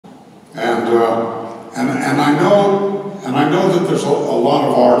And I know that there's a lot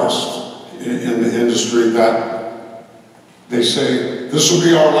of artists in the industry that they say, this will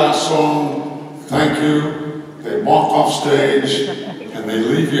be our last song, thank you. They walk off stage and they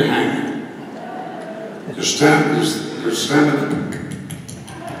leave you hanging. You're standing.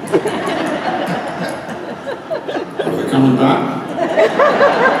 Are they coming back?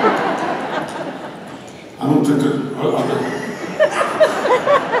 I don't think that.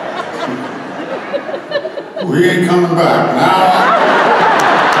 We ain't coming back. Now,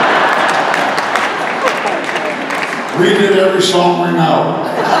 we did every song we know.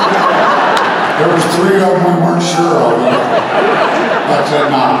 There was 3 of them we weren't sure of.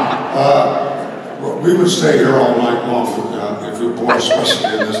 But we would stay here all night long if you're bored,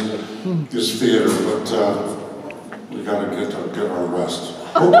 especially in this theater. But we got to get our rest.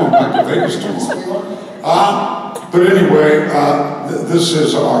 We're going back to Vegas tomorrow. But anyway, this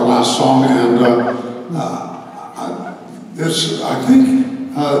is our last song, and this, I think,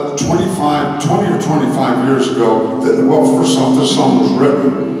 20 or 25 years ago, well, first off, this song was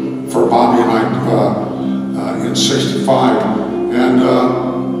written for Bobby and I in '65, and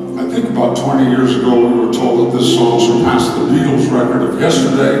I think about 20 years ago, we were told that this song surpassed the Beatles record of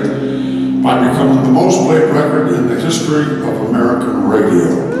yesterday by becoming the most played record in the history of American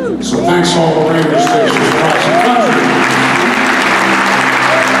radio. So thanks all the radio stations across the country.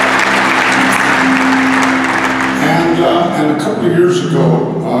 And a couple of years ago,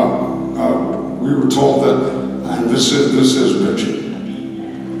 we were told that, and this is bitchy,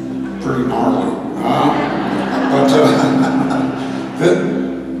 pretty gnarly, that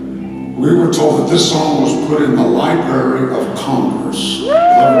we were told that this song was put in the Library of Congress.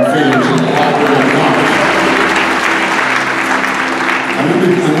 Lovin Feelin in the Library of Congress. And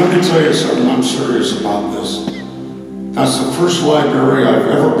let me tell you something, I'm serious about this. That's the first library I've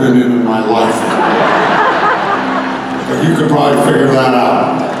ever been in my life. But you could probably figure that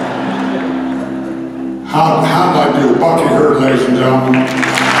out. How did I do? Bucky Hurd, ladies and gentlemen.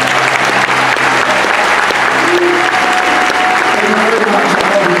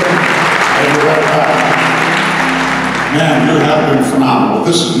 Man, you have been phenomenal.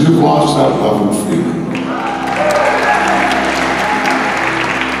 This is You've Lost That Lovin Feelin.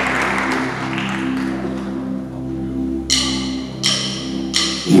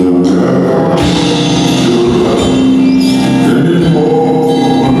 You never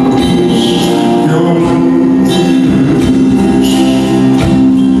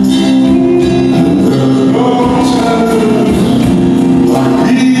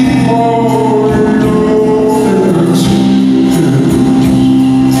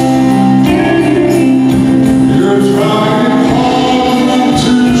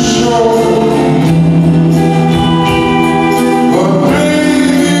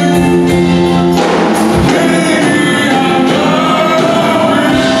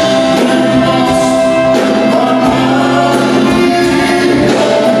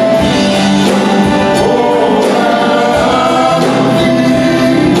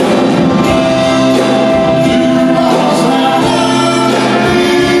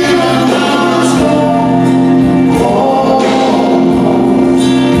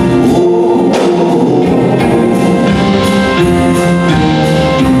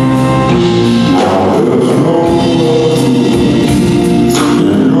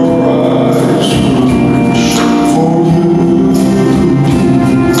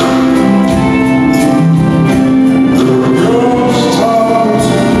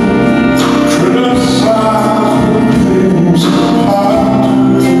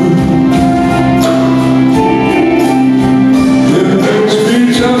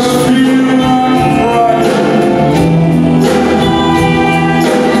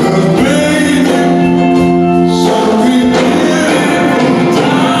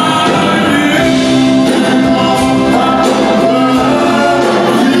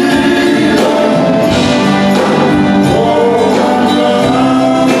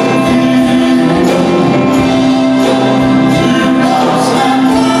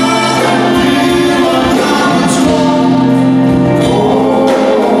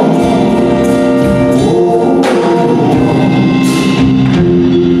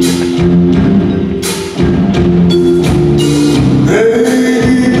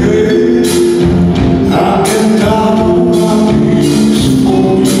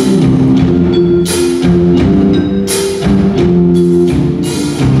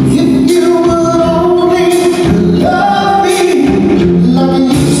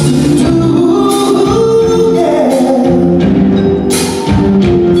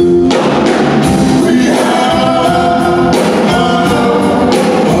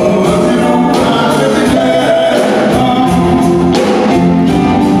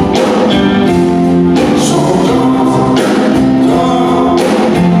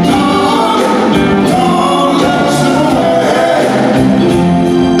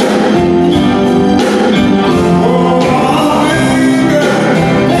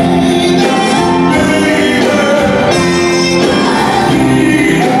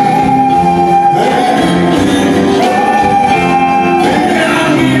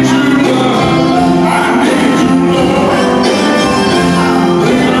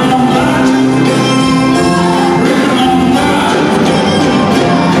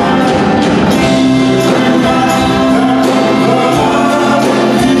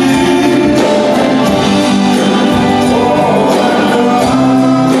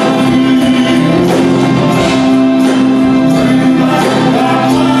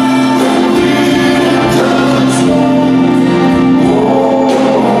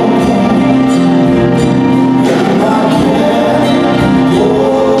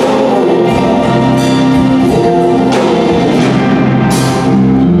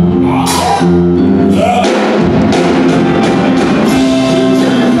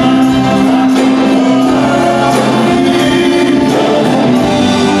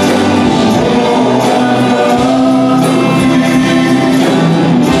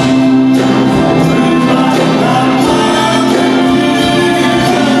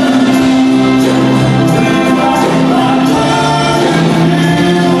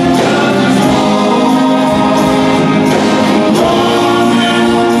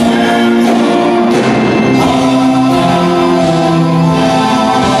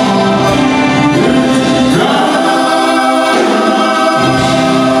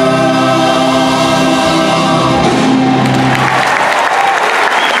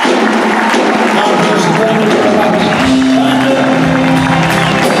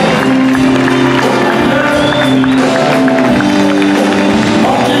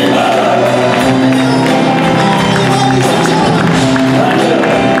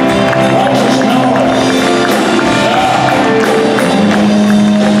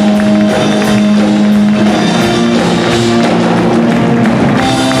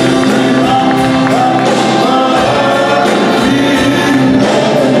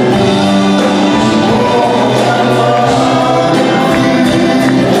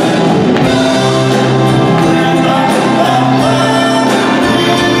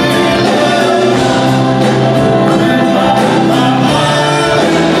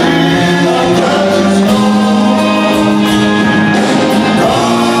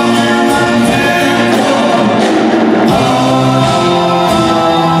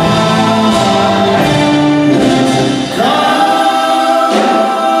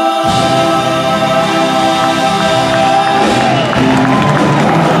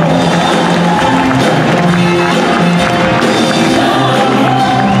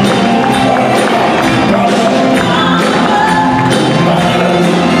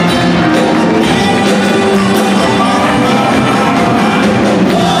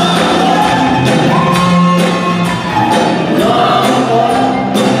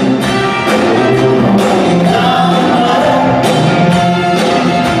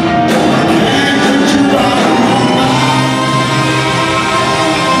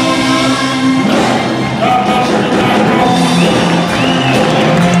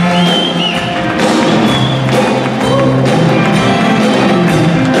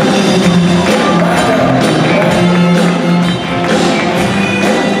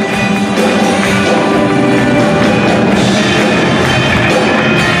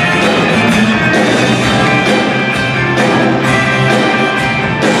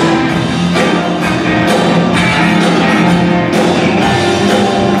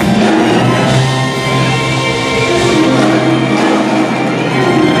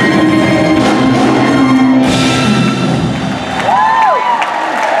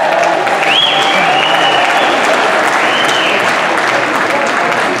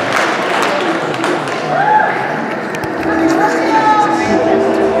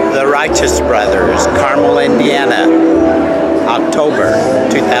Righteous Brothers, Carmel, Indiana, October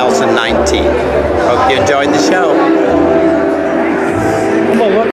 2019. Hope you enjoyed the show.